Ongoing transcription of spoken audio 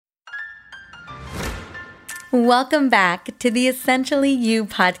Welcome back to the Essentially You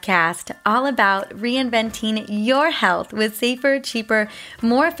podcast, all about reinventing your health with safer, cheaper,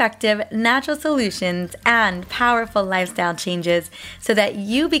 more effective natural solutions and powerful lifestyle changes so that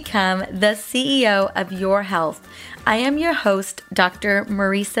you become the CEO of your health. I am your host, Dr.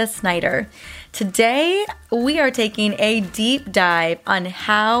 Marisa Snyder. Today, we are taking a deep dive on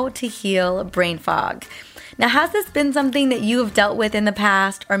how to heal brain fog. Now, has this been something that you have dealt with in the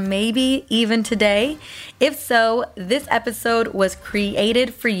past or maybe even today? If so, this episode was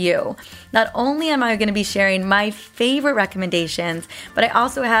created for you. Not only am I going to be sharing my favorite recommendations, but I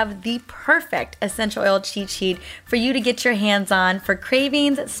also have the perfect essential oil cheat sheet for you to get your hands on for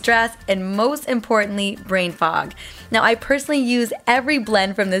cravings, stress, and most importantly, brain fog. Now, I personally use every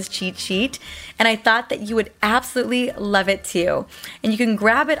blend from this cheat sheet, and I thought that you would absolutely love it too. And you can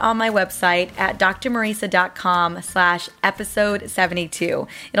grab it on my website at drmarisa.com/episode 72.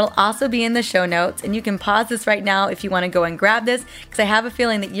 It'll also be in the show notes, and you can pause this right now if you want to go and grab this, because I have a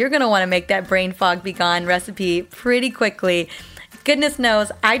feeling that you're going to want to make that brain fog be gone recipe pretty quickly. Goodness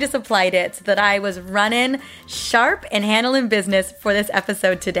knows, I just applied it so that I was running sharp and handling business for this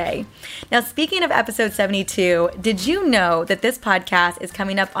episode today. Now, speaking of episode 72, did you know that this podcast is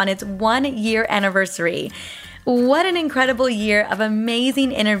coming up on its 1-year anniversary? What an incredible year of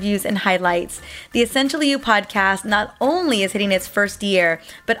amazing interviews and highlights. The Essentially You podcast not only is hitting its first year,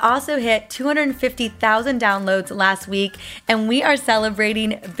 but also hit 250,000 downloads last week, and we are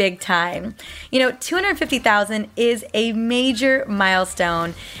celebrating big time. 250,000 is a major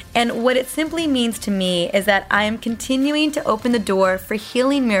milestone, and what it simply means to me is that I am continuing to open the door for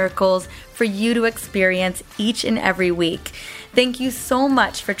healing miracles for you to experience each and every week. Thank you so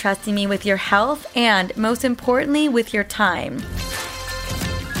much for trusting me with your health and, most importantly, with your time.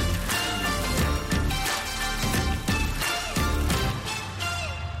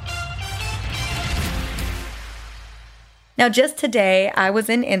 Now, just today, I was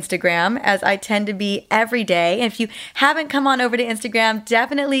in Instagram, as I tend to be every day. And if you haven't come on over to Instagram,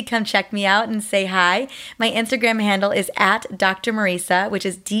 definitely come check me out and say hi. My Instagram handle is at Dr. Marisa, which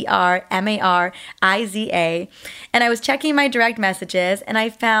is DrMariza. And I was checking my direct messages, and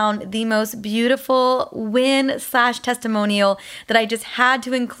I found the most beautiful win/testimonial that I just had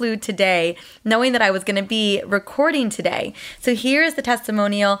to include today, knowing that I was going to be recording today. So here is the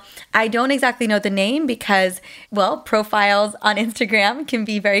testimonial. I don't exactly know the name because, profiles on Instagram can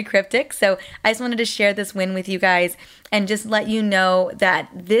be very cryptic. So I just wanted to share this win with you guys and just let you know that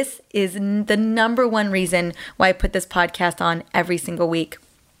this is the number one reason why I put this podcast on every single week.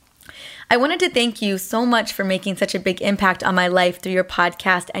 I wanted to thank you so much for making such a big impact on my life through your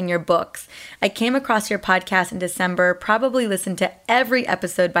podcast and your books. I came across your podcast in December, probably listened to every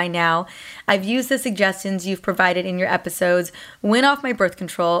episode by now. I've used the suggestions you've provided in your episodes, went off my birth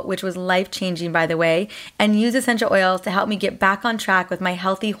control, which was life-changing, by the way, and used essential oils to help me get back on track with my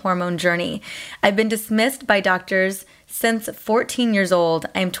healthy hormone journey. I've been dismissed by doctors since 14 years old.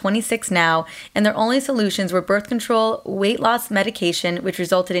 I am 26 now, and their only solutions were birth control, weight loss medication, which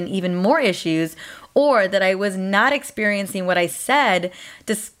resulted in even more issues, or that I was not experiencing what I said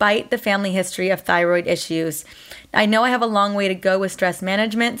despite the family history of thyroid issues. I know I have a long way to go with stress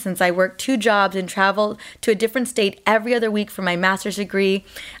management since I work 2 jobs and travel to a different state every other week for my master's degree.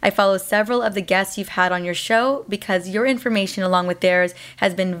 I follow several of the guests you've had on your show because your information along with theirs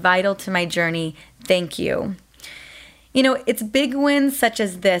has been vital to my journey. Thank you. It's big wins such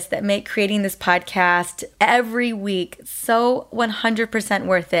as this that make creating this podcast every week so 100%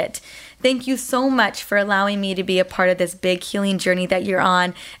 worth it. Thank you so much for allowing me to be a part of this big healing journey that you're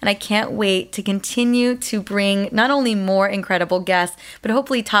on, and I can't wait to continue to bring not only more incredible guests, but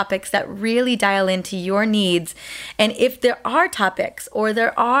hopefully topics that really dial into your needs. And if there are topics or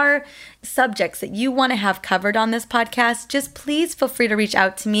there are subjects that you want to have covered on this podcast, just please feel free to reach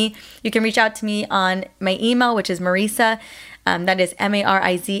out to me. You can reach out to me on my email, which is Marisa. That is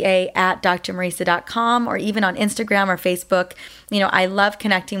Mariza at drmarisa.com, or even on Instagram or Facebook. I love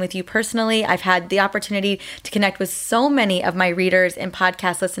connecting with you personally. I've had the opportunity to connect with so many of my readers and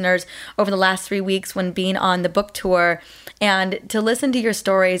podcast listeners over the last 3 weeks when being on the book tour, and to listen to your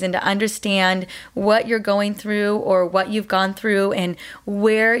stories and to understand what you're going through or what you've gone through and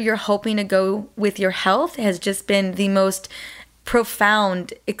where you're hoping to go with your health has just been the most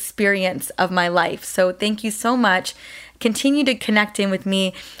profound experience of my life. So thank you so much. Continue to connect in with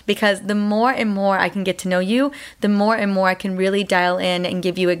me, because the more and more I can get to know you, the more and more I can really dial in and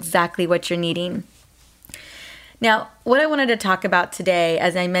give you exactly what you're needing. Now, what I wanted to talk about today,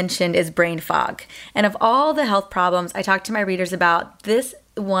 as I mentioned, is brain fog. And of all the health problems I talk to my readers about, this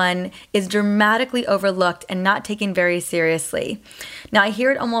one is dramatically overlooked and not taken very seriously. Now, I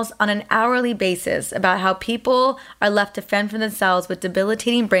hear it almost on an hourly basis about how people are left to fend for themselves with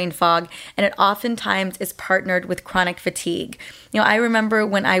debilitating brain fog, and it oftentimes is partnered with chronic fatigue. I remember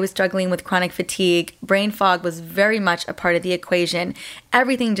when I was struggling with chronic fatigue, brain fog was very much a part of the equation.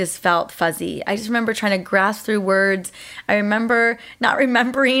 Everything just felt fuzzy. I just remember trying to grasp through words. I remember not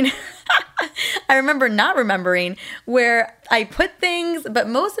remembering. I remember not remembering where I put things, but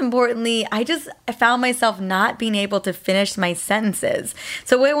most importantly, I found myself not being able to finish my sentences.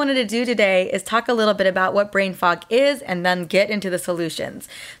 So what I wanted to do today is talk a little bit about what brain fog is and then get into the solutions.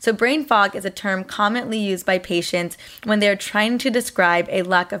 So brain fog is a term commonly used by patients when they're trying to describe a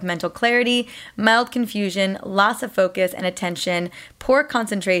lack of mental clarity, mild confusion, loss of focus and attention, poor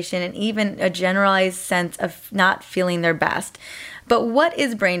concentration, and even a generalized sense of not feeling their best. But what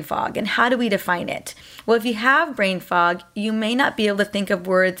is brain fog and how do we define it? Well, if you have brain fog, you may not be able to think of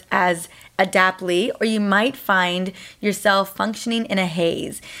words as adaptly, or you might find yourself functioning in a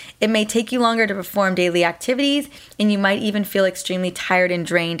haze. It may take you longer to perform daily activities, and you might even feel extremely tired and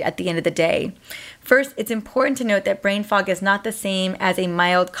drained at the end of the day. First, it's important to note that brain fog is not the same as a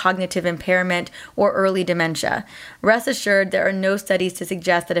mild cognitive impairment or early dementia. Rest assured, there are no studies to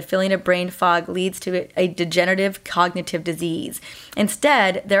suggest that a feeling of brain fog leads to a degenerative cognitive disease.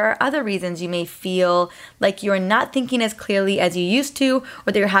 Instead, there are other reasons you may feel like you are not thinking as clearly as you used to,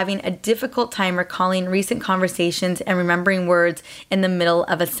 or that you're having a difficult time recalling recent conversations and remembering words in the middle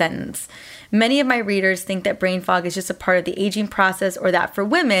of a sentence. Many of my readers think that brain fog is just a part of the aging process, or that for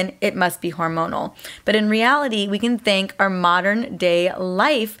women, it must be hormonal. But in reality, we can thank our modern day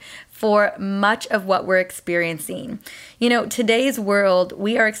life for much of what we're experiencing. Today's world,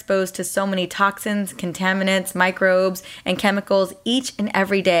 we are exposed to so many toxins, contaminants, microbes, and chemicals each and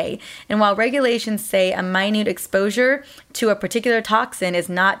every day. And while regulations say a minute exposure to a particular toxin is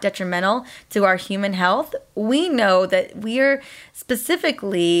not detrimental to our human health, we know that we are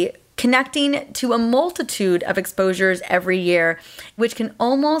specifically connecting to a multitude of exposures every year, which can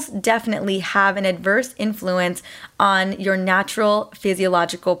almost definitely have an adverse influence on your natural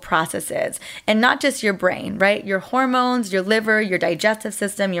physiological processes. And not just your brain, right? Your hormones, your liver, your digestive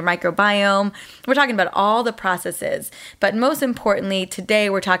system, your microbiome. We're talking about all the processes. But most importantly, today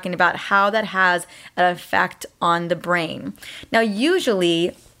we're talking about how that has an effect on the brain. Now,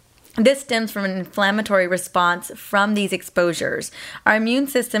 usually, this stems from an inflammatory response from these exposures. Our immune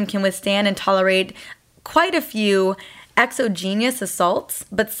system can withstand and tolerate quite a few exogenous assaults,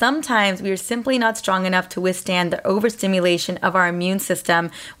 but sometimes we are simply not strong enough to withstand the overstimulation of our immune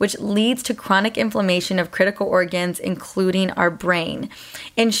system, which leads to chronic inflammation of critical organs, including our brain.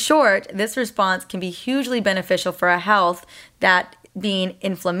 In short, this response can be hugely beneficial for our health, that being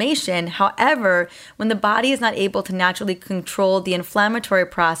inflammation. However, when the body is not able to naturally control the inflammatory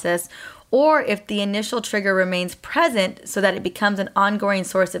process, or if the initial trigger remains present so that it becomes an ongoing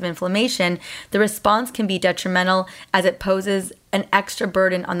source of inflammation, the response can be detrimental, as it poses an extra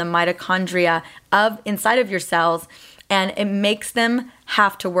burden on the mitochondria inside of your cells, and it makes them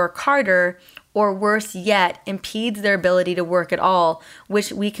have to work harder, or worse yet, impedes their ability to work at all,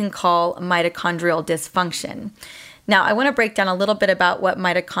 which we can call mitochondrial dysfunction. Now, I want to break down a little bit about what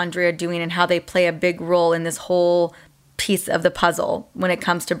mitochondria are doing and how they play a big role in this whole piece of the puzzle when it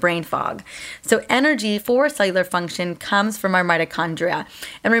comes to brain fog. So energy for cellular function comes from our mitochondria.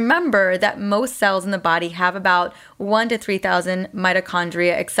 And remember that most cells in the body have about 1,000 to 3,000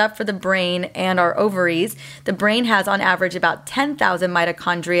 mitochondria, except for the brain and our ovaries. The brain has on average about 10,000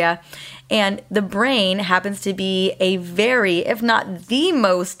 mitochondria. And the brain happens to be a very, if not the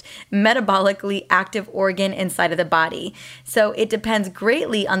most metabolically active organ inside of the body. So it depends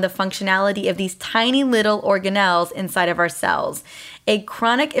greatly on the functionality of these tiny little organelles inside of our cells. A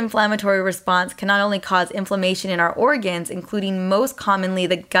chronic inflammatory response can not only cause inflammation in our organs, including most commonly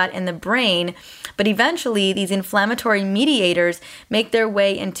the gut and the brain, but eventually these inflammatory mediators make their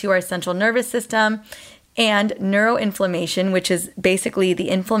way into our central nervous system. And neuroinflammation, which is basically the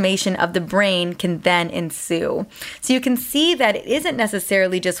inflammation of the brain, can then ensue. So you can see that it isn't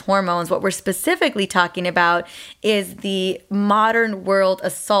necessarily just hormones. What we're specifically talking about is the modern world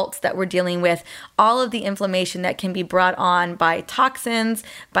assaults that we're dealing with, all of the inflammation that can be brought on by toxins,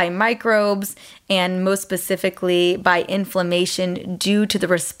 by microbes, and most specifically by inflammation due to the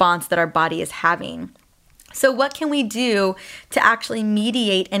response that our body is having. So what can we do to actually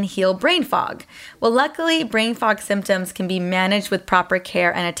mediate and heal brain fog? Well, luckily, brain fog symptoms can be managed with proper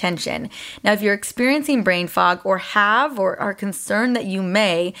care and attention. Now, if you're experiencing brain fog or are concerned that you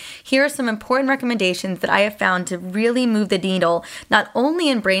may, here are some important recommendations that I have found to really move the needle, not only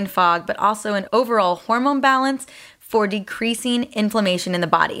in brain fog, but also in overall hormone balance, for decreasing inflammation in the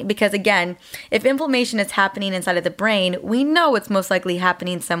body. Because again, if inflammation is happening inside of the brain, we know it's most likely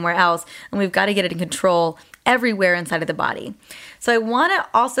happening somewhere else, and we've got to get it in control everywhere inside of the body. So I want to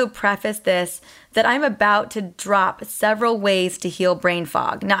also preface this that I'm about to drop several ways to heal brain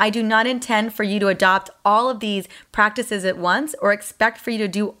fog. Now, I do not intend for you to adopt all of these practices at once or expect for you to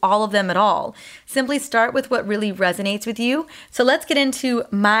do all of them at all. Simply start with what really resonates with you. So let's get into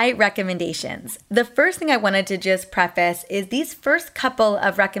my recommendations. The first thing I wanted to just preface is these first couple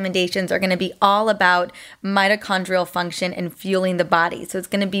of recommendations are going to be all about mitochondrial function and fueling the body. So it's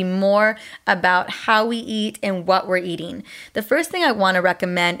going to be more about how we eat and what we're eating. The first thing I want to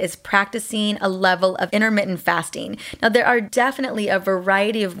recommend is practicing a level of intermittent fasting. Now, there are definitely a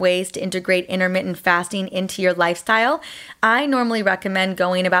variety of ways to integrate intermittent fasting into your lifestyle. I normally recommend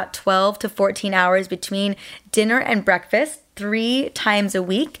going about 12 to 14 hours between dinner and breakfast 3 times a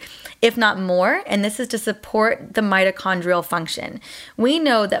week, if not more, and this is to support the mitochondrial function. We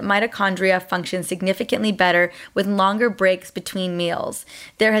know that mitochondria function significantly better with longer breaks between meals.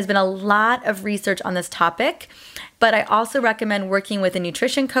 There has been a lot of research on this topic, but I also recommend working with a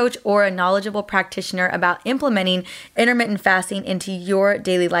nutrition coach or a knowledgeable practitioner about implementing intermittent fasting into your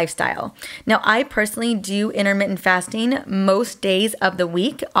daily lifestyle. Now, I personally do intermittent fasting most days of the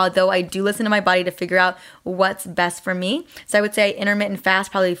week, although I do listen to my body to figure out what's best for me. So I would say intermittent fast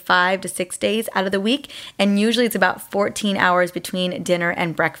probably 5 to 6 days out of the week, and usually it's about 14 hours between dinner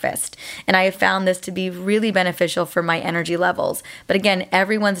and breakfast. And I have found this to be really beneficial for my energy levels. But again,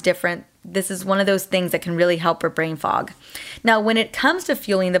 everyone's different. This is one of those things that can really help with brain fog. Now, when it comes to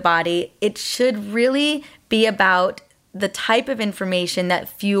fueling the body, it should really be about the type of information that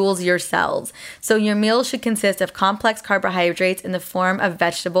fuels your cells. So your meals should consist of complex carbohydrates in the form of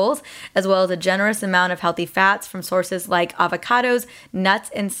vegetables, as well as a generous amount of healthy fats from sources like avocados,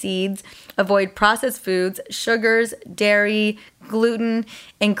 nuts, and seeds. Avoid processed foods, sugars, dairy, gluten,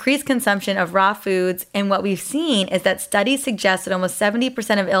 increased consumption of raw foods. And what we've seen is that studies suggest that almost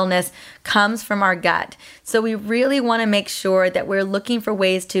 70% of illness comes from our gut. So we really want to make sure that we're looking for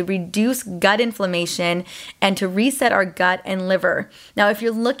ways to reduce gut inflammation and to reset our gut and liver. Now, if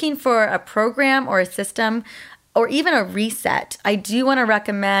you're looking for a program or a system or even a reset, I do want to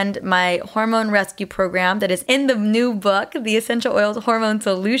recommend my hormone rescue program that is in the new book, The Essential Oils Hormone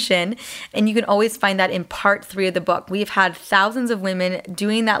Solution. And you can always find that in part 3 of the book. We've had thousands of women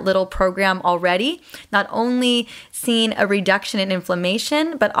doing that little program already, not only seeing a reduction in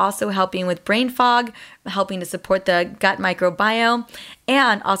inflammation, but also helping with brain fog, helping to support the gut microbiome,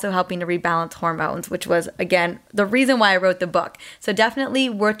 and also helping to rebalance hormones, which was, again, the reason why I wrote the book. So definitely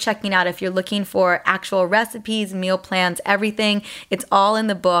worth checking out if you're looking for actual recipes, meal plans, everything. It's all in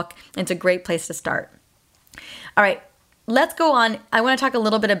the book. It's a great place to start. All right. Let's go on. I want to talk a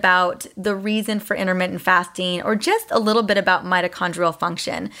little bit about the reason for intermittent fasting, or just a little bit about mitochondrial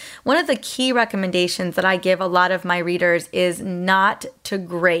function. One of the key recommendations that I give a lot of my readers is not to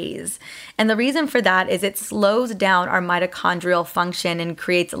graze. And the reason for that is it slows down our mitochondrial function and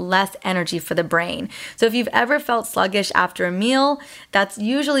creates less energy for the brain. So if you've ever felt sluggish after a meal, that's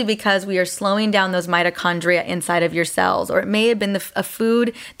usually because we are slowing down those mitochondria inside of your cells, or it may have been a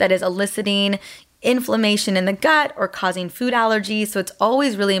food that is eliciting inflammation in the gut or causing food allergies. So it's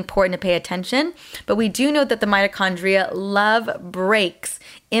always really important to pay attention. But we do know that the mitochondria love breaks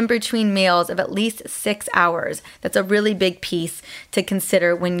in between meals of at least 6 hours. That's a really big piece to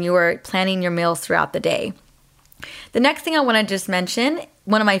consider when you're planning your meals throughout the day. The next thing I want to just mention,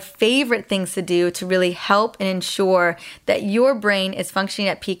 one of my favorite things to do to really help and ensure that your brain is functioning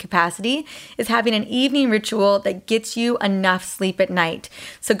at peak capacity, is having an evening ritual that gets you enough sleep at night.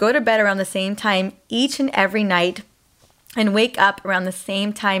 So go to bed around the same time each and every night, and wake up around the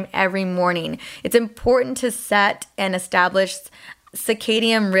same time every morning. It's important to set and establish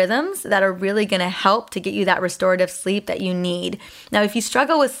circadian rhythms that are really going to help to get you that restorative sleep that you need. Now, if you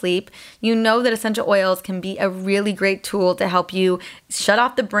struggle with sleep, you know that essential oils can be a really great tool to help you shut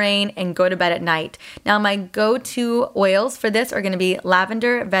off the brain and go to bed at night. Now, my go-to oils for this are going to be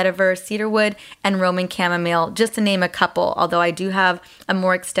lavender, vetiver, cedarwood, and Roman chamomile, just to name a couple, although I do have a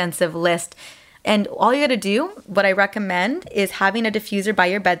more extensive list. And all you got to do, what I recommend, is having a diffuser by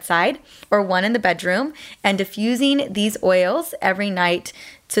your bedside or one in the bedroom and diffusing these oils every night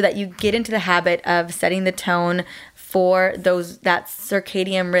so that you get into the habit of setting the tone for that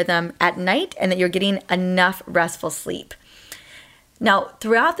circadian rhythm at night and that you're getting enough restful sleep. Now,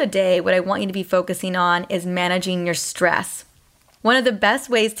 throughout the day, what I want you to be focusing on is managing your stress. One of the best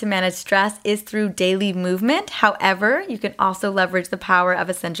ways to manage stress is through daily movement. However, you can also leverage the power of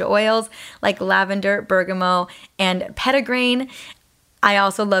essential oils like lavender, bergamot, and petitgrain. I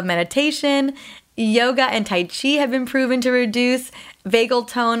also love meditation. Yoga and Tai Chi have been proven to reduce vagal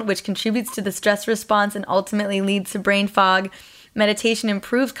tone, which contributes to the stress response and ultimately leads to brain fog. Meditation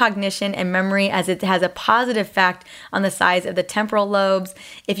improves cognition and memory as it has a positive effect on the size of the temporal lobes.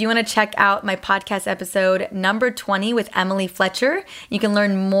 If you want to check out my podcast episode number 20 with Emily Fletcher, you can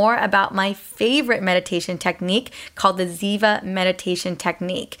learn more about my favorite meditation technique called the Ziva meditation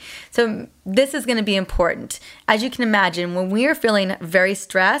technique. So this is going to be important. As you can imagine, when we are feeling very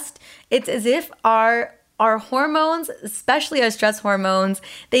stressed, it's as if our hormones, especially our stress hormones,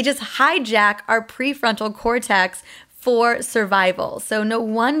 they just hijack our prefrontal cortex for survival. So no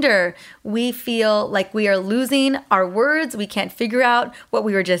wonder we feel like we are losing our words. We can't figure out what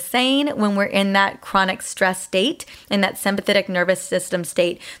we were just saying when we're in that chronic stress state, in that sympathetic nervous system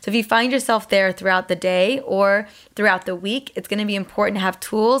state. So if you find yourself there throughout the day or throughout the week, it's going to be important to have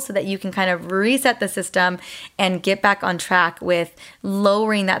tools so that you can kind of reset the system and get back on track with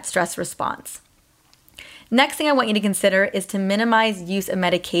lowering that stress response. Next thing I want you to consider is to minimize use of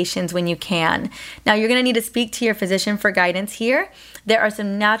medications when you can. Now, you're going to need to speak to your physician for guidance here. There are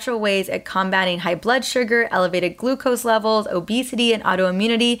some natural ways at combating high blood sugar, elevated glucose levels, obesity, and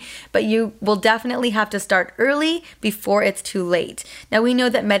autoimmunity, but you will definitely have to start early before it's too late. Now, we know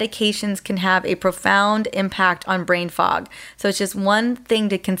that medications can have a profound impact on brain fog, so it's just one thing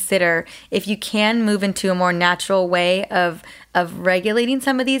to consider. If you can move into a more natural way of regulating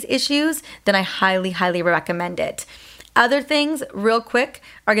some of these issues, then I highly, highly recommend it. Other things, real quick,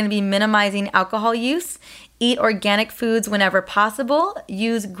 are going to be minimizing alcohol use. Eat organic foods whenever possible.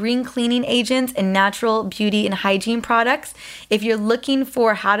 Use green cleaning agents and natural beauty and hygiene products. If you're looking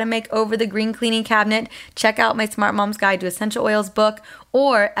for how to make over the green cleaning cabinet, check out my Smart Mom's Guide to Essential Oils book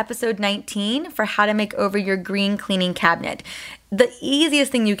or episode 19 for how to make over your green cleaning cabinet. The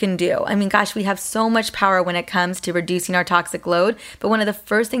easiest thing you can do, I mean, gosh, we have so much power when it comes to reducing our toxic load, but one of the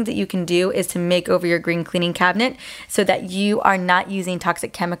first things that you can do is to make over your green cleaning cabinet so that you are not using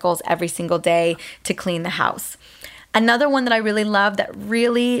toxic chemicals every single day to clean the house. Another one that I really love that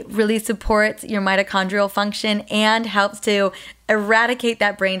really, really supports your mitochondrial function and helps to eradicate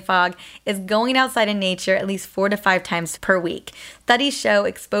that brain fog is going outside in nature at least 4 to 5 times per week. Studies show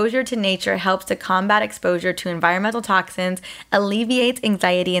exposure to nature helps to combat exposure to environmental toxins, alleviates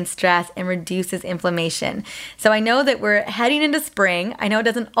anxiety and stress, and reduces inflammation. So I know that we're heading into spring. I know it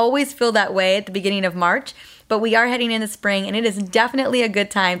doesn't always feel that way at the beginning of March, but we are heading into spring, and it is definitely a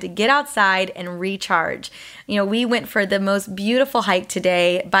good time to get outside and recharge. You know, we went for the most beautiful hike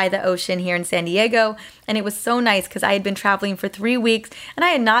today by the ocean here in San Diego, and it was so nice because I had been traveling for 3 weeks, and I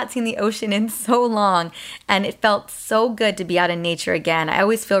had not seen the ocean in so long, and it felt so good to be out in nature again. I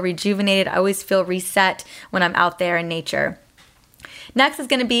always feel rejuvenated. I always feel reset when I'm out there in nature. Next is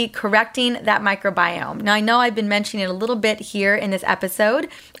going to be correcting that microbiome. Now, I know I've been mentioning it a little bit here in this episode,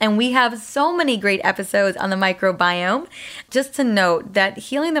 and we have so many great episodes on the microbiome. Just to note that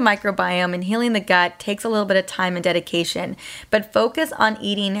healing the microbiome and healing the gut takes a little bit of time and dedication, but focus on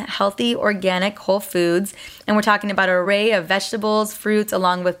eating healthy, organic, whole foods. And we're talking about an array of vegetables, fruits,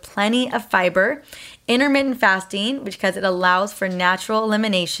 along with plenty of fiber. Intermittent fasting, because it allows for natural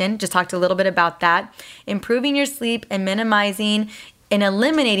elimination. Just talked a little bit about that. Improving your sleep and minimizing and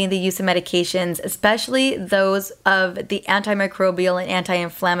eliminating the use of medications, especially those of the antimicrobial and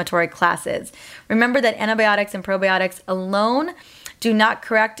anti-inflammatory classes. Remember that antibiotics and probiotics alone do not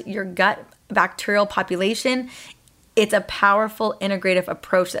correct your gut bacterial population. It's a powerful integrative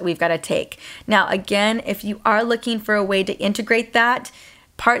approach that we've got to take. Now, again, if you are looking for a way to integrate that,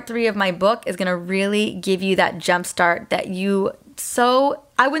 Part 3 of my book is going to really give you that jump start that you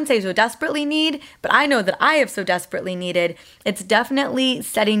I wouldn't say so desperately need, but I know that I have so desperately needed. It's definitely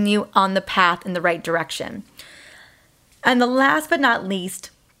setting you on the path in the right direction. And the last but not least,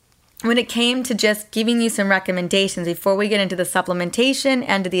 when it came to just giving you some recommendations before we get into the supplementation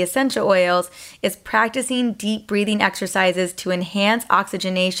and to the essential oils, is practicing deep breathing exercises to enhance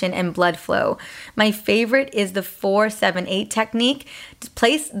oxygenation and blood flow. My favorite is the 4-7-8 technique.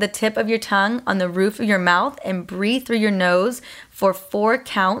 Place the tip of your tongue on the roof of your mouth and breathe through your nose for 4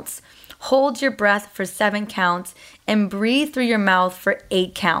 counts. Hold your breath for 7 counts and breathe through your mouth for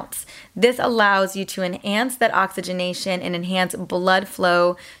 8 counts. This allows you to enhance that oxygenation and enhance blood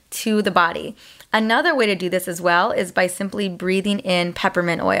flow to the body. Another way to do this as well is by simply breathing in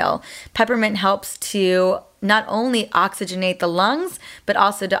peppermint oil. Peppermint helps to not only oxygenate the lungs, but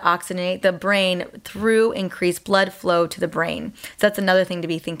also to oxygenate the brain through increased blood flow to the brain. So that's another thing to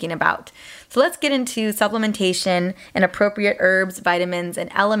be thinking about. So let's get into supplementation and appropriate herbs, vitamins, and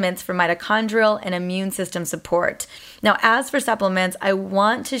elements for mitochondrial and immune system support. Now, as for supplements, I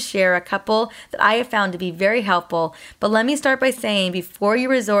want to share a couple that I have found to be very helpful, but let me start by saying before you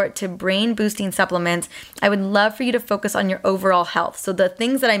resort to brain-boosting supplements, I would love for you to focus on your overall health. So the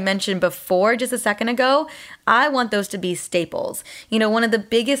things that I mentioned before just a second ago, I want those to be staples. One of the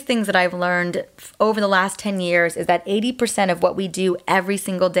biggest things that I've learned over the last 10 years is that 80% of what we do every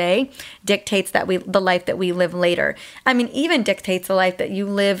single day dictates the life that we live later. Even dictates the life that you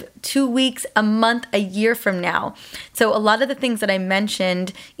live 2 weeks, a month, a year from now. So a lot of the things that I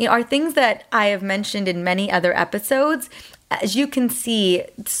mentioned, are things that I have mentioned in many other episodes. As you can see,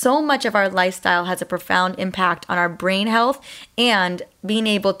 so much of our lifestyle has a profound impact on our brain health and being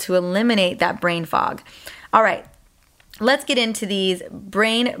able to eliminate that brain fog. All right. Let's get into these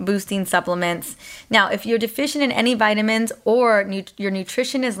brain-boosting supplements. Now, if you're deficient in any vitamins or your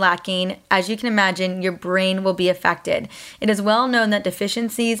nutrition is lacking, as you can imagine, your brain will be affected. It is well known that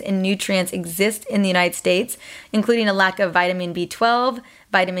deficiencies in nutrients exist in the United States, including a lack of vitamin B12,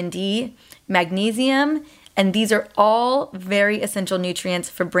 vitamin D, magnesium, and these are all very essential nutrients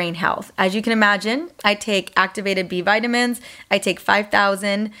for brain health. As you can imagine, I take activated B vitamins, I take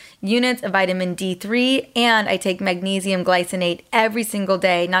 5,000 units of vitamin D3, and I take magnesium glycinate every single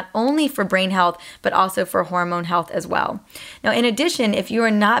day, not only for brain health, but also for hormone health as well. Now, in addition, if you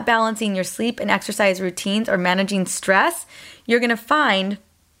are not balancing your sleep and exercise routines or managing stress, you're going to find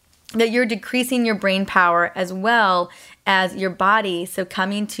that you're decreasing your brain power as well as your body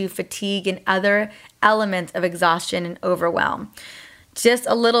succumbing to fatigue and other elements of exhaustion and overwhelm. Just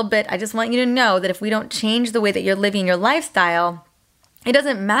a little bit, I just want you to know that if we don't change the way that you're living your lifestyle, it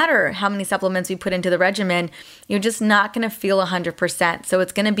doesn't matter how many supplements we put into the regimen, you're just not going to feel 100%. So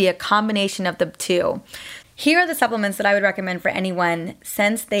it's going to be a combination of the two. Here are the supplements that I would recommend for anyone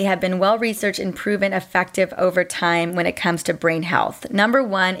since they have been well-researched and proven effective over time when it comes to brain health. Number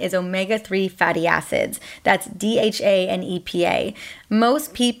one is omega-3 fatty acids. That's DHA and EPA.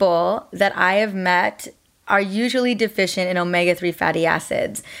 Most people that I have met are usually deficient in omega-3 fatty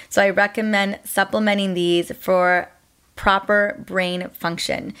acids. So I recommend supplementing these for proper brain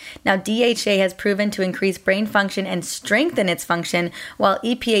function. Now, DHA has proven to increase brain function and strengthen its function, while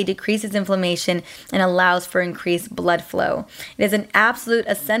EPA decreases inflammation and allows for increased blood flow. It is an absolute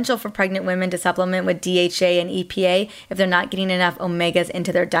essential for pregnant women to supplement with DHA and EPA if they're not getting enough omegas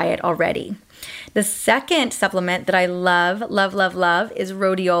into their diet already. The second supplement that I love is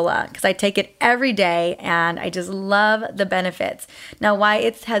rhodiola because I take it every day and I just love the benefits. Now, why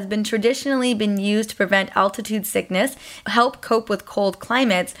it has been traditionally been used to prevent altitude sickness, help cope with cold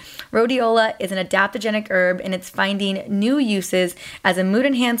climates, rhodiola is an adaptogenic herb and it's finding new uses as a mood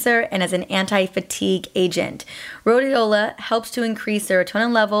enhancer and as an anti-fatigue agent. Rhodiola helps to increase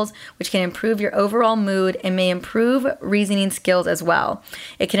serotonin levels, which can improve your overall mood and may improve reasoning skills as well.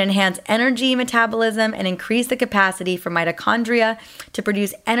 It can enhance energy metabolism and increase the capacity for mitochondria to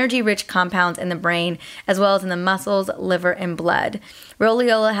produce energy-rich compounds in the brain, as well as in the muscles, liver, and blood.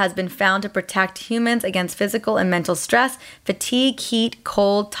 Rhodiola has been found to protect humans against physical and mental stress, fatigue, heat,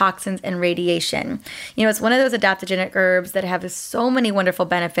 cold, toxins, and radiation. It's one of those adaptogenic herbs that have so many wonderful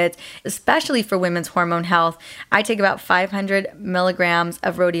benefits, especially for women's hormone health. I take about 500 milligrams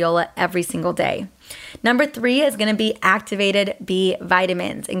of rhodiola every single day. Number 3 is going to be activated B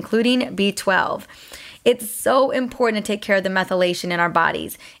vitamins, including B12. It's so important to take care of the methylation in our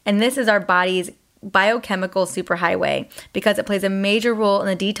bodies, and this is our body's biochemical superhighway because it plays a major role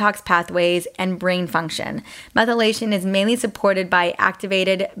in the detox pathways and brain function. Methylation is mainly supported by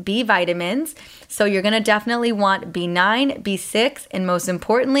activated B vitamins, so you're going to definitely want B9, B6, and most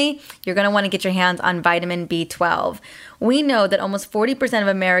importantly, you're going to want to get your hands on vitamin B12. We know that almost 40% of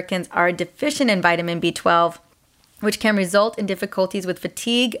Americans are deficient in vitamin B12, which can result in difficulties with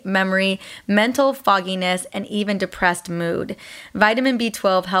fatigue, memory, mental fogginess, and even depressed mood. Vitamin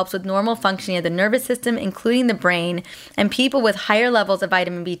B12 helps with normal functioning of the nervous system, including the brain, and people with higher levels of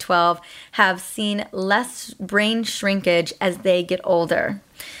vitamin B12 have seen less brain shrinkage as they get older.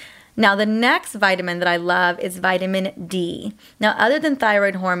 Now, the next vitamin that I love is vitamin D. Now, other than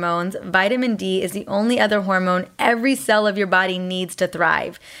thyroid hormones, vitamin D is the only other hormone every cell of your body needs to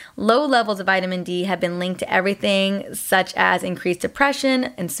thrive. Low levels of vitamin D have been linked to everything such as increased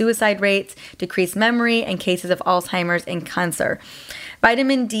depression and suicide rates, decreased memory, and cases of Alzheimer's and cancer.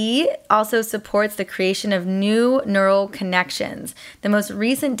 Vitamin D also supports the creation of new neural connections. The most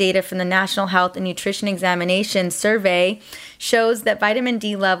recent data from the National Health and Nutrition Examination survey shows that vitamin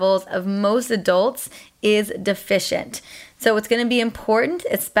D levels of most adults is deficient. So it's going to be important,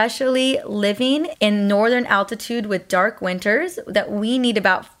 especially living in northern altitude with dark winters, that we need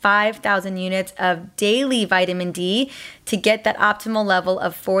about 5,000 units of daily vitamin D to get that optimal level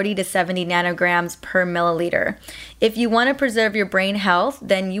of 40 to 70 nanograms per milliliter. If you want to preserve your brain health,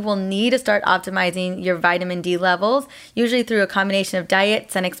 then you will need to start optimizing your vitamin D levels, usually through a combination of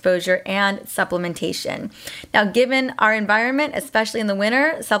diet, sun exposure, and supplementation. Now, given our environment, especially in the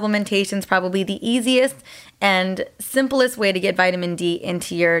winter, supplementation is probably the easiest and simplest way to get vitamin D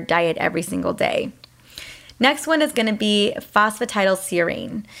into your diet every single day. Next one is going to be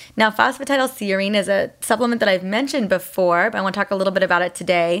phosphatidylserine. Now, phosphatidylserine is a supplement that I've mentioned before, but I want to talk a little bit about it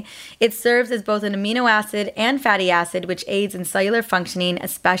today. It serves as both an amino acid and fatty acid, which aids in cellular functioning,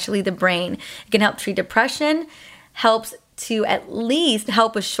 especially the brain. It can help treat depression, helps to at least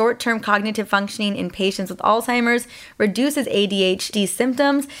help with short-term cognitive functioning in patients with Alzheimer's, reduces ADHD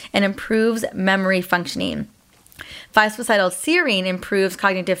symptoms, and improves memory functioning. Phosphatidylserine improves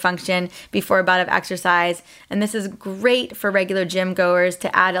cognitive function before a bout of exercise, and this is great for regular gym goers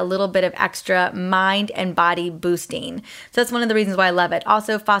to add a little bit of extra mind and body boosting. So that's one of the reasons why I love it.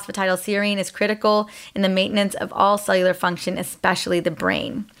 Also, phosphatidylserine is critical in the maintenance of all cellular function, especially the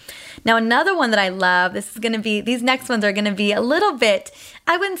brain. Now, another one that I love, these next ones are going to be a little bit,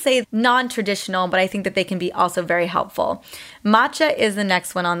 I wouldn't say non-traditional, but I think that they can be also very helpful. Matcha is the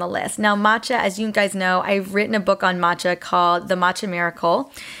next one on the list. Now, matcha, as you guys know, I've written a book on matcha called The Matcha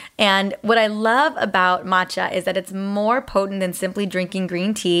Miracle. And what I love about matcha is that it's more potent than simply drinking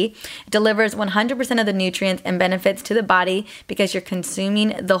green tea. It delivers 100% of the nutrients and benefits to the body because you're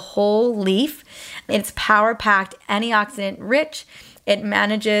consuming the whole leaf. It's power-packed, antioxidant-rich. It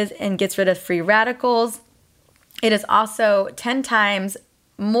manages and gets rid of free radicals. It is also 10 times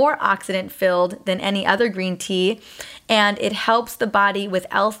more oxidant filled than any other green tea, and it helps the body with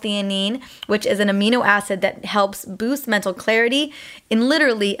L-theanine, which is an amino acid that helps boost mental clarity in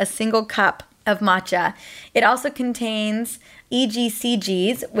literally a single cup of matcha. It also contains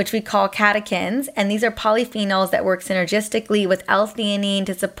EGCGs, which we call catechins, and these are polyphenols that work synergistically with L-theanine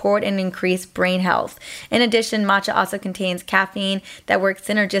to support and increase brain health. In addition, matcha also contains caffeine that works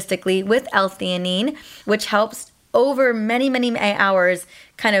synergistically with L-theanine, which helps over many, many hours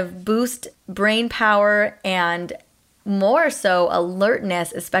kind of boost brain power and more so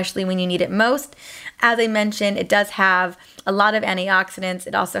alertness, especially when you need it most. As I mentioned, it does have a lot of antioxidants.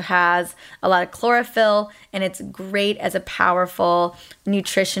 It also has a lot of chlorophyll, and it's great as a powerful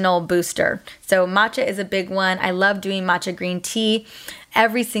nutritional booster. So matcha is a big one. I love doing matcha green tea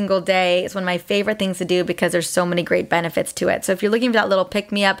every single day. It's one of my favorite things to do because there's so many great benefits to it. So if you're looking for that little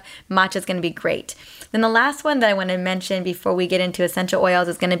pick-me-up, matcha is going to be great. Then the last one that I want to mention before we get into essential oils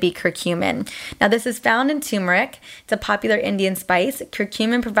is going to be curcumin. Now, this is found in turmeric. It's a popular Indian spice.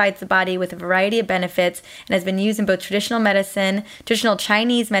 Curcumin provides the body with a variety of benefits and has been used in both traditional medicine, traditional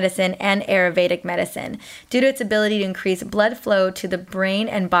Chinese medicine, and Ayurvedic medicine. Due to its ability to increase blood flow to the brain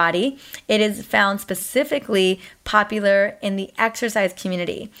and body, it is found specifically popular in the exercise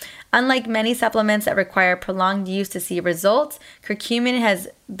community. Unlike many supplements that require prolonged use to see results, curcumin has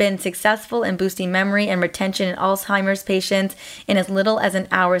been successful in boosting memory and retention in Alzheimer's patients in as little as an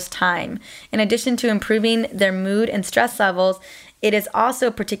hour's time. In addition to improving their mood and stress levels, it is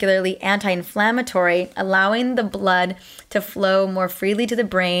also particularly anti-inflammatory, allowing the blood to flow more freely to the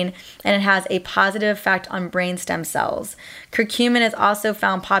brain, and it has a positive effect on brain stem cells. Curcumin is also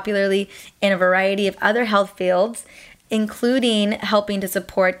found popularly in a variety of other health fields, including helping to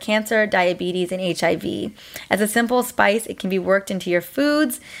support cancer, diabetes, and HIV. As a simple spice, it can be worked into your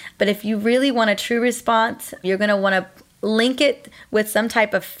foods, but if you really want a true response, you're going to want to link it with some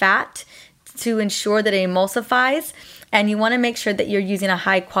type of fat to ensure that it emulsifies, and you want to make sure that you're using a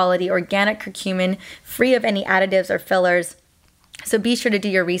high-quality organic curcumin free of any additives or fillers. So be sure to do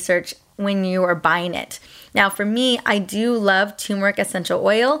your research when you are buying it. Now, for me, I do love turmeric essential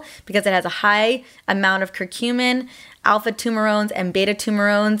oil because it has a high amount of curcumin, alpha turmerones, and beta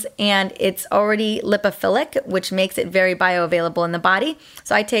turmerones, and it's already lipophilic, which makes it very bioavailable in the body.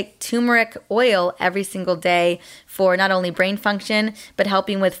 So I take turmeric oil every single day for not only brain function, but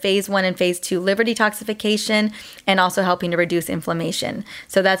helping with phase 1 and phase 2 liver detoxification, and also helping to reduce inflammation.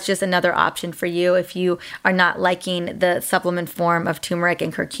 So that's just another option for you if you are not liking the supplement form of turmeric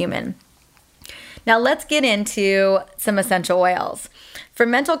and curcumin. Now let's get into some essential oils. For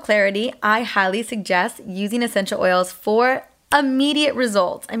mental clarity, I highly suggest using essential oils for immediate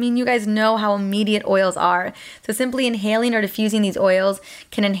results. I mean, you guys know how immediate oils are. So simply inhaling or diffusing these oils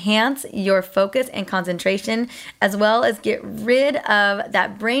can enhance your focus and concentration, as well as get rid of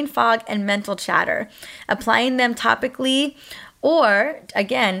that brain fog and mental chatter. Applying them topically or,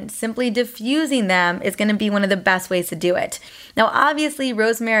 again, simply diffusing them is going to be one of the best ways to do it. Now, obviously,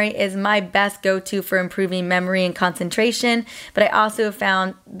 rosemary is my best go-to for improving memory and concentration, but I also have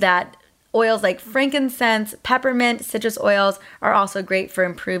found that oils like frankincense, peppermint, citrus oils are also great for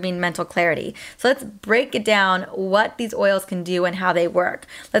improving mental clarity. So let's break it down what these oils can do and how they work.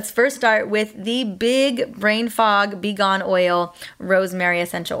 Let's first start with the big brain fog be gone oil, rosemary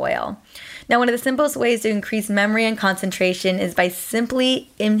essential oil. Now, one of the simplest ways to increase memory and concentration is by simply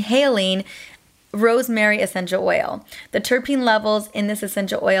inhaling rosemary essential oil. The terpene levels in this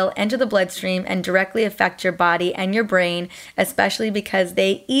essential oil enter the bloodstream and directly affect your body and your brain, especially because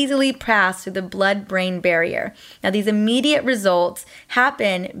they easily pass through the blood-brain barrier. Now, these immediate results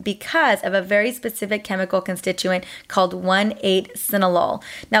happen because of a very specific chemical constituent called 1,8-cinnalol.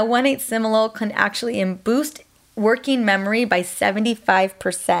 Now, 1,8-cinnalol can actually boost working memory by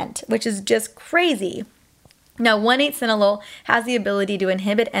 75%, which is just crazy. Now, 1,8-cinnalol has the ability to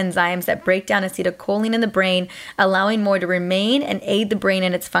inhibit enzymes that break down acetylcholine in the brain, allowing more to remain and aid the brain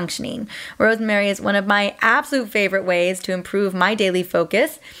in its functioning. Rosemary is one of my absolute favorite ways to improve my daily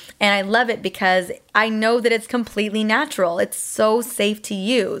focus, and I love it because I know that it's completely natural. It's so safe to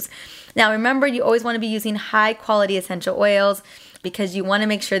use. Now, remember, you always want to be using high-quality essential oils, because you want to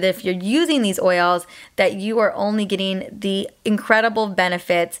make sure that if you're using these oils, that you are only getting the incredible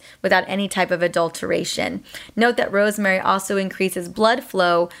benefits without any type of adulteration. Note that rosemary also increases blood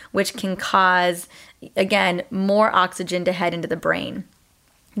flow, which can cause, again, more oxygen to head into the brain.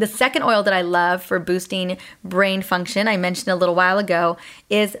 The second oil that I love for boosting brain function, I mentioned a little while ago,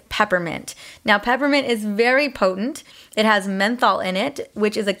 is peppermint. Now, peppermint is very potent. It has menthol in it,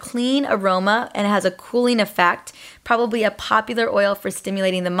 which is a clean aroma and has a cooling effect, probably a popular oil for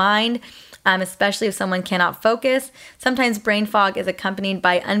stimulating the mind, especially if someone cannot focus. Sometimes brain fog is accompanied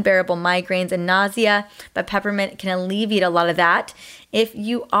by unbearable migraines and nausea, but peppermint can alleviate a lot of that. If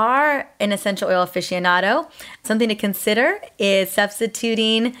you are an essential oil aficionado, something to consider is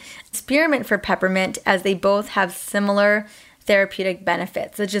substituting spearmint for peppermint, as they both have similar therapeutic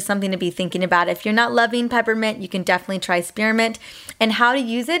benefits. So it's just something to be thinking about. If you're not loving peppermint, you can definitely try spearmint. And how to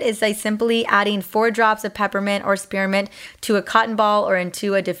use it is by simply adding 4 drops of peppermint or spearmint to a cotton ball or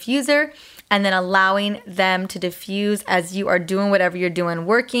into a diffuser, and then allowing them to diffuse as you are doing whatever you're doing,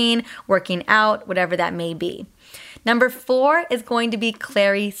 working out, whatever that may be. Number 4 is going to be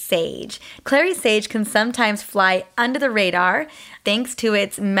clary sage. Clary sage can sometimes fly under the radar thanks to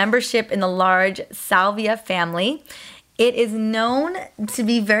its membership in the large salvia family. It is known to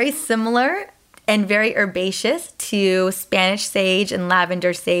be very similar and very herbaceous to Spanish sage and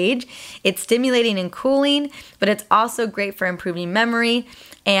lavender sage. It's stimulating and cooling, but it's also great for improving memory.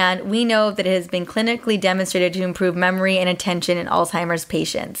 And we know that it has been clinically demonstrated to improve memory and attention in Alzheimer's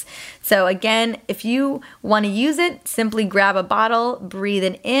patients. So again, if you want to use it, simply grab a bottle, breathe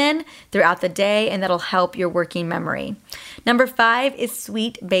it in throughout the day, and that'll help your working memory. Number 5 is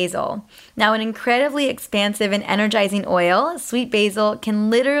sweet basil. Now, an incredibly expansive and energizing oil, sweet basil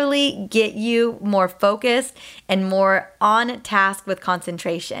can literally get you more focused and more on task with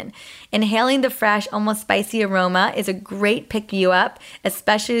concentration. Inhaling the fresh, almost spicy aroma is a great pick-you-up,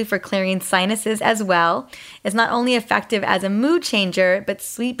 especially for clearing sinuses as well. It's not only effective as a mood changer, but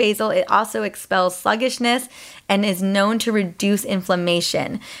sweet basil, it also expels sluggishness and is known to reduce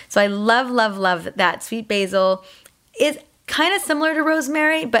inflammation. So I love that sweet basil is kind of similar to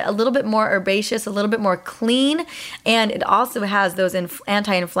rosemary, but a little bit more herbaceous, a little bit more clean, and it also has those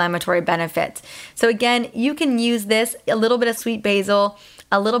anti-inflammatory benefits. So again, you can use this, a little bit of sweet basil,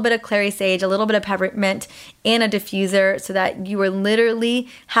 a little bit of clary sage, a little bit of peppermint in a diffuser, so that you are literally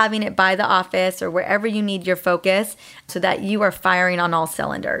having it by the office or wherever you need your focus, so that you are firing on all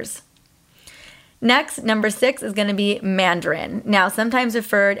cylinders. Next, number 6 is going to be mandarin. Now, sometimes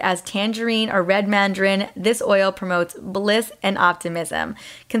referred as tangerine or red mandarin, this oil promotes bliss and optimism.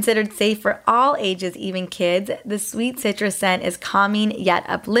 Considered safe for all ages, even kids, the sweet citrus scent is calming yet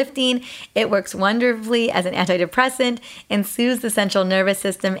uplifting. It works wonderfully as an antidepressant and soothes the central nervous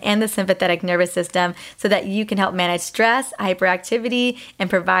system and the sympathetic nervous system, so that you can help manage stress, hyperactivity, and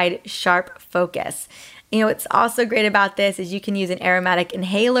provide sharp focus. You know, what's also great about this is you can use an aromatic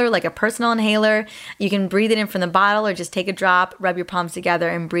inhaler, like a personal inhaler. You can breathe it in from the bottle or just take a drop, rub your palms together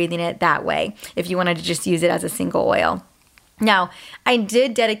and breathing it that way if you wanted to just use it as a single oil. Now, I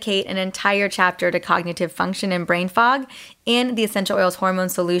did dedicate an entire chapter to cognitive function and brain fog in the Essential Oils Hormone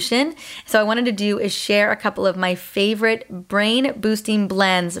Solution. So I wanted to do is share a couple of my favorite brain boosting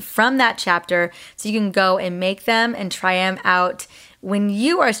blends from that chapter so you can go and make them and try them out when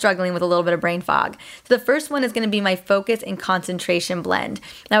you are struggling with a little bit of brain fog. So the first one is going to be my Focus and Concentration blend.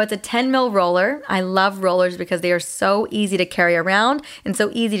 Now it's a 10 ml roller. I love rollers because they are so easy to carry around and so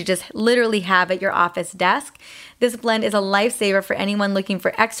easy to just literally have at your office desk. This blend is a lifesaver for anyone looking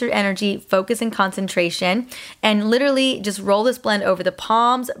for extra energy, focus, and concentration. And literally just roll this blend over the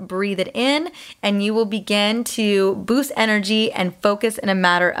palms, breathe it in, and you will begin to boost energy and focus in a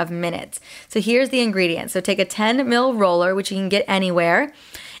matter of minutes. So here's the ingredients. So take a 10 ml roller, which you can get anywhere,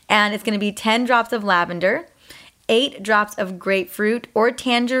 and it's going to be 10 drops of lavender, 8 drops of grapefruit or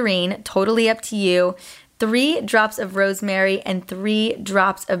tangerine, totally up to you, 3 drops of rosemary, and 3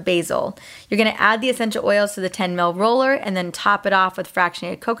 drops of basil. You're going to add the essential oils to the 10 ml roller and then top it off with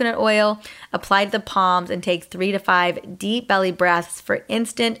fractionated coconut oil, apply to the palms, and take 3 to 5 deep belly breaths for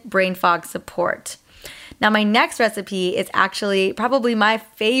instant brain fog support. Now, my next recipe is actually probably my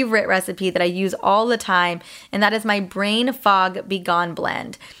favorite recipe that I use all the time, and that is my Brain Fog Be Gone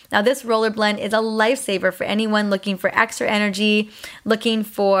blend. Now, this roller blend is a lifesaver for anyone looking for extra energy, looking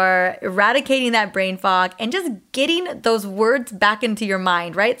for eradicating that brain fog, and just getting those words back into your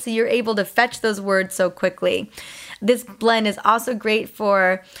mind, right? So you're able to fetch those words so quickly. This blend is also great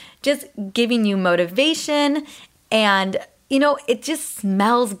for just giving you motivation and it just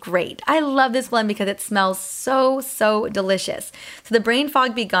smells great. I love this blend because it smells so delicious. So the Brain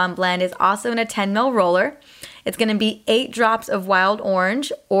Fog Be Gone blend is also in a 10 ml roller. It's going to be 8 drops of wild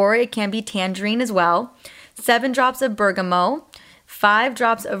orange, or it can be tangerine as well, 7 drops of bergamot, 5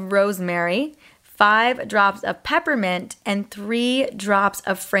 drops of rosemary, 5 drops of peppermint, and 3 drops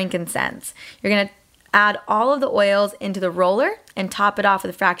of frankincense. You're going to add all of the oils into the roller and top it off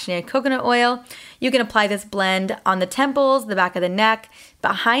with fractionated coconut oil. You can apply this blend on the temples, the back of the neck,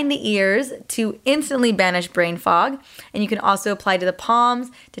 behind the ears to instantly banish brain fog. And you can also apply to the palms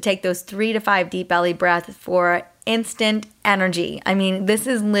to take those 3 to 5 deep belly breaths for instant energy. I mean, this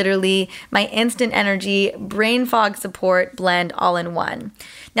is literally my instant energy brain fog support blend all in one.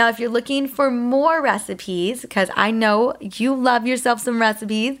 Now, if you're looking for more recipes, because I know you love yourself some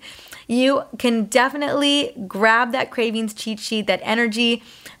recipes, you can definitely grab that cravings cheat sheet, that energy,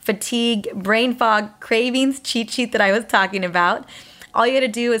 fatigue, brain fog cravings cheat sheet that I was talking about. All you got to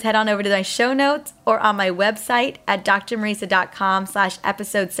do is head on over to my show notes or on my website at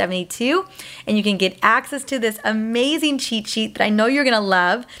drmariza.com/episode 72, and you can get access to this amazing cheat sheet that I know you're going to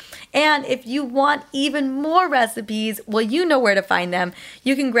love. And if you want even more recipes, well, you know where to find them.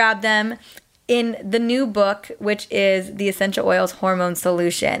 You can grab them in the new book, which is the Essential Oils Hormone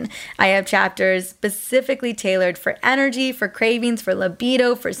Solution. I have chapters specifically tailored for energy, for cravings, for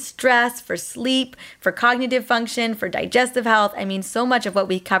libido, for stress, for sleep, for cognitive function, for digestive health. I mean, so much of what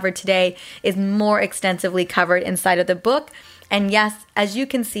we covered today is more extensively covered inside of the book. And yes, as you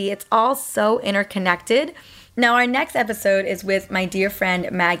can see, it's all so interconnected. Now, our next episode is with my dear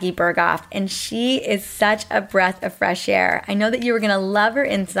friend Maggie Berghoff, and she is such a breath of fresh air. I know that you are going to love her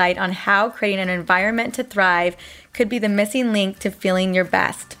insight on how creating an environment to thrive could be the missing link to feeling your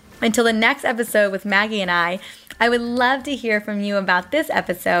best. Until the next episode with Maggie and I would love to hear from you about this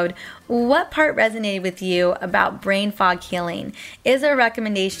episode. What part resonated with you about brain fog healing? Is there a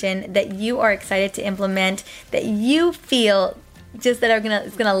recommendation that you are excited to implement that you feel just that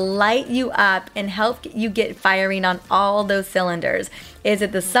it's gonna light you up and help you get firing on all those cylinders? Is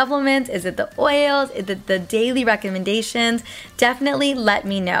it the supplements? Is it the oils? Is it the daily recommendations? Definitely let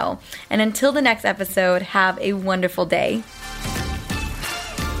me know. And until the next episode, have a wonderful day.